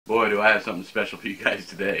Boy, do I have something special for you guys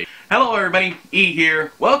today. Hello everybody, E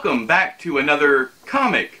here. Welcome back to another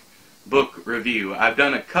comic book review. I've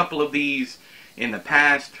done a couple of these in the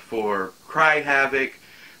past for Cry Havoc,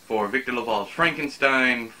 for Victor LaValle's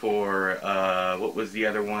Frankenstein, for, what was the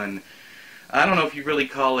other one? I don't know if you really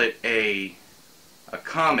call it a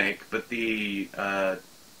comic, but the,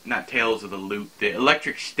 not Tales of the Loop, the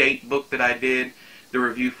Electric State book that I did the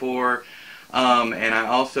review for. And I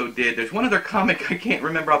also did, there's one other comic I can't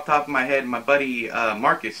remember off the top of my head. My buddy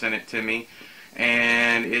Marcus sent it to me,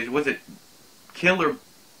 and was it To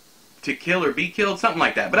Kill or Be Killed? Something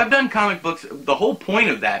like that. But I've done comic books. The whole point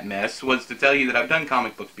of that mess was to tell you that I've done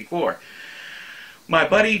comic books before. My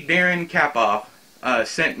buddy Darren Kapoff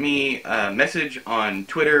sent me a message on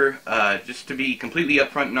Twitter, just to be completely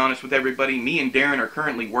upfront and honest with everybody. Me and Darren are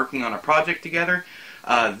currently working on a project together.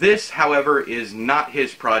 This, however, is not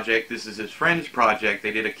his project. This is his friend's project.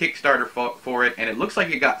 They did a Kickstarter for it, and it looks like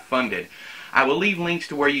it got funded. I will leave links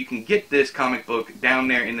to where you can get this comic book down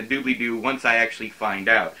there in the doobly-doo once I actually find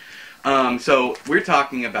out. So, we're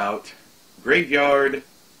talking about Graveyard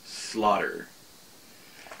Slaughter.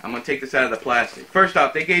 I'm going to take this out of the plastic. First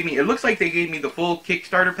off, it looks like they gave me the full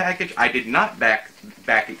Kickstarter package. I did not back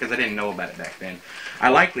it because I didn't know about it back then. I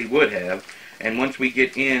likely would have. And once we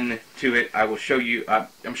get into it, I will show you,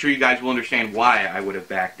 I'm sure you guys will understand why I would have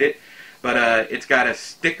backed it. But it's got a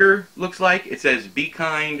sticker, looks like. It says, "Be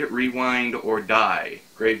kind, rewind, or die.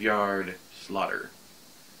 Graveyard Slaughter."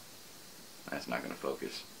 That's not going to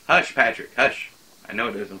focus. Hush, Patrick, hush. I know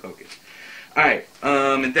it doesn't focus. Alright,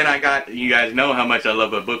 and then I got, you guys know how much I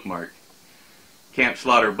love a bookmark. Camp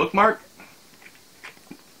Slaughter bookmark.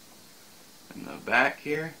 In the back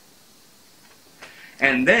here.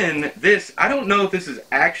 And then this, I don't know if this is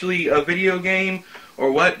actually a video game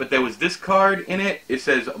or what, but there was this card in it. It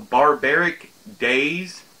says Barbaric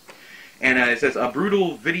Days. And it says a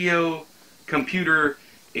brutal video computer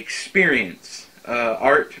experience.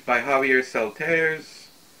 Art by Javier Salters.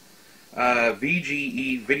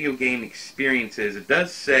 VGE Video Game Experiences. It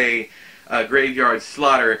does say Graveyard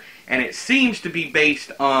Slaughter. And it seems to be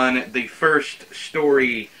based on the first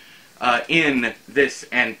story in this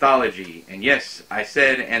anthology. And yes, I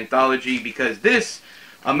said anthology because this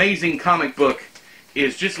amazing comic book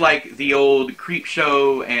is just like the old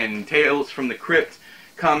Creepshow and Tales from the Crypt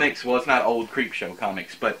comics. Well, it's not old Creepshow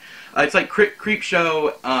comics, but it's like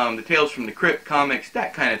Creepshow, the Tales from the Crypt comics,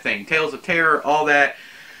 that kind of thing. Tales of Terror, all that.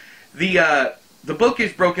 The book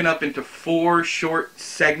is broken up into 4 short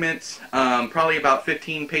segments, probably about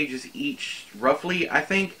 15 pages each, roughly, I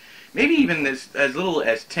think. Maybe even as little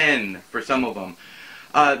as 10 for some of them.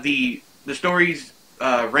 The stories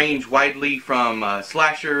range widely from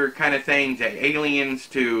slasher kind of thing to aliens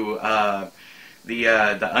to the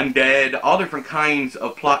undead, all different kinds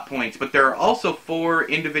of plot points. But there are also 4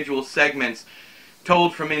 individual segments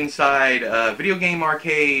told from inside a video game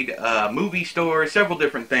arcade, movie store, several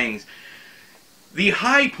different things. The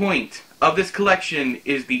high point of this collection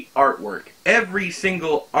is the artwork. Every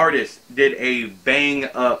single artist did a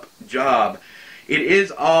bang-up job. It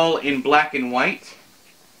is all in black and white,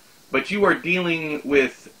 but you are dealing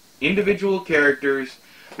with individual characters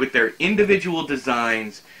with their individual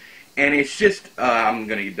designs, and it's just, I'm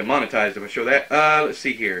going to get demonetized if I show that. Let's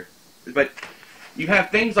see here. But you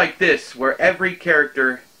have things like this, where every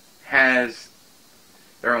character has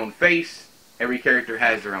their own face, every character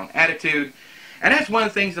has their own attitude. And that's one of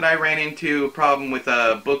the things that I ran into a problem with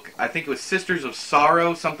a book, I think it was Sisters of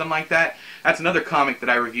Sorrow, something like that. That's another comic that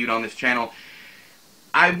I reviewed on this channel.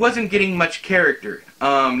 I wasn't getting much character.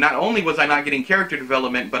 Not only was I not getting character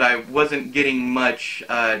development, but I wasn't getting much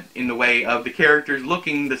in the way of the characters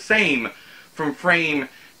looking the same from frame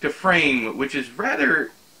to frame, which is rather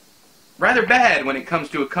bad when it comes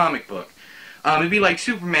to a comic book. It'd be like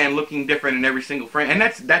Superman looking different in every single frame. And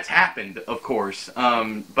that's happened, of course.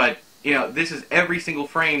 But you know, this is every single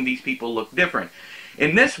frame, these people look different.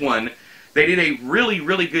 In this one, they did a really,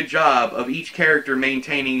 really good job of each character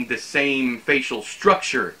maintaining the same facial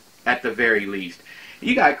structure, at the very least.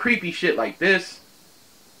 You got creepy shit like this.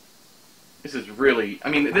 This is really, I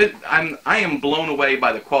mean, I am blown away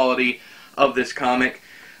by the quality of this comic.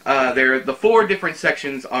 The 4 different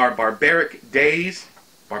sections are Barbaric Days.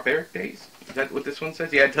 Barbaric Days? Is that what this one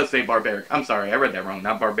says? Yeah, it does say Barbaric. I'm sorry, I read that wrong,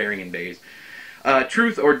 not Barbarian Days.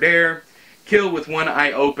 Truth or Dare, Kill with One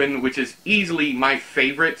Eye Open, which is easily my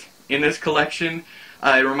favorite in this collection.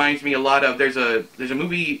 It reminds me a lot of, there's a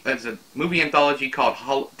movie anthology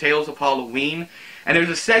called Tales of Halloween, and there's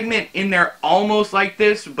a segment in there almost like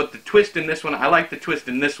this, but the twist in this one, I like the twist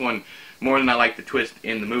in this one more than I like the twist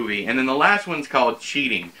in the movie. And then the last one's called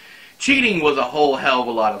Cheating. cheating was a whole hell of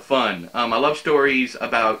a lot of fun. I love stories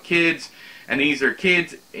about kids, and these are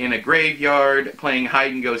kids in a graveyard playing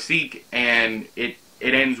hide and go seek, and it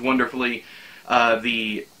ends wonderfully.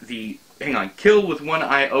 Hang on, Kill with One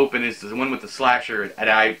Eye Open is the one with the slasher that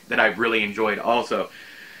I really enjoyed also.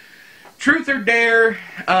 Truth or Dare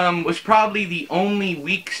was probably the only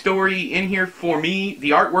weak story in here for me. The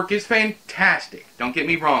artwork is fantastic, don't get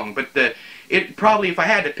me wrong, but it probably, if I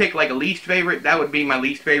had to pick like a least favorite, that would be my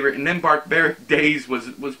least favorite. And then Barbaric Days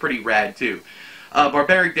was pretty rad too.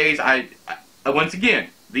 Barbaric Days, once again,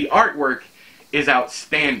 the artwork is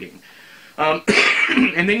outstanding.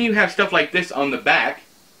 And then you have stuff like this on the back.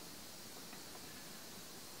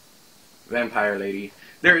 Vampire Lady.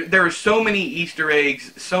 There are so many Easter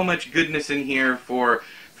eggs, so much goodness in here for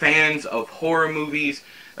fans of horror movies,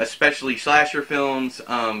 especially slasher films,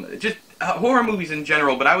 just horror movies in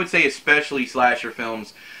general, but I would say especially slasher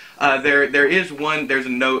films. There's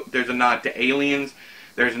a nod to Aliens.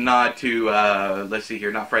 There's a nod to, let's see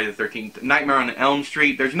here, not Friday the 13th, Nightmare on Elm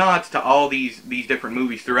Street. There's nods to all these different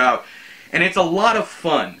movies throughout, and it's a lot of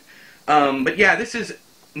fun. But yeah, this is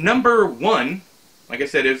number 1. Like I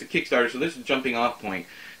said, it was a Kickstarter, so this is a jumping off point.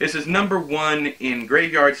 This is number 1 in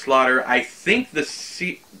Graveyard Slaughter. I think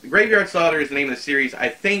Graveyard Slaughter is the name of the series. I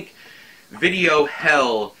think Video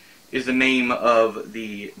Hell is the name of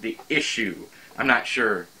the issue. I'm not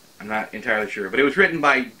sure. I'm not entirely sure. But it was written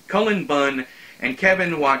by Cullen Bunn and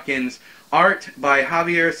Kevin Watkins. Art by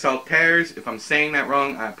Javier Salters. If I'm saying that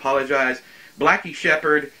wrong, I apologize. Blackie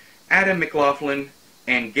Shepard, Adam McLaughlin,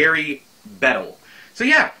 and Gary Bettel. So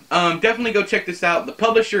yeah, definitely go check this out. The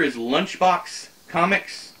publisher is Lunchbox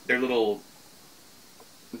Comics. Their little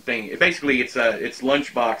thing. Basically, it's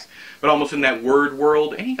Lunchbox, but almost in that word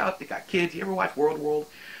world. And they got kids. You ever watch Word World?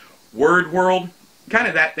 Word World, kind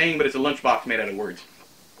of that thing, but it's a lunchbox made out of words.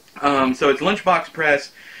 So it's Lunchbox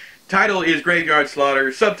Press. Title is Graveyard Slaughter.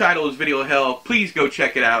 Subtitle is Video Hell. Please go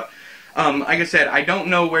check it out. Like I said, I don't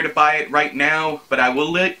know where to buy it right now, but I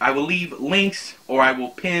will leave links, or I will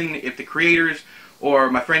pin if the creators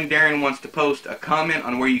or my friend Darren wants to post a comment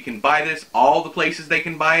on where you can buy this, all the places they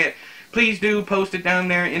can buy it. Please do post it down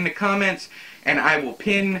there in the comments, and I will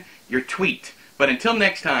pin your tweet. But until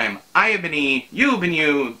next time, I have been E, you have been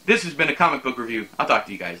you, this has been a comic book review. I'll talk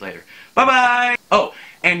to you guys later. Bye-bye! Oh,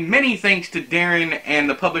 and many thanks to Darren and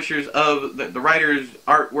the publishers of the writers,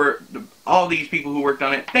 artwork, all these people who worked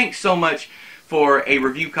on it. Thanks so much for a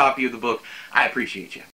review copy of the book. I appreciate you.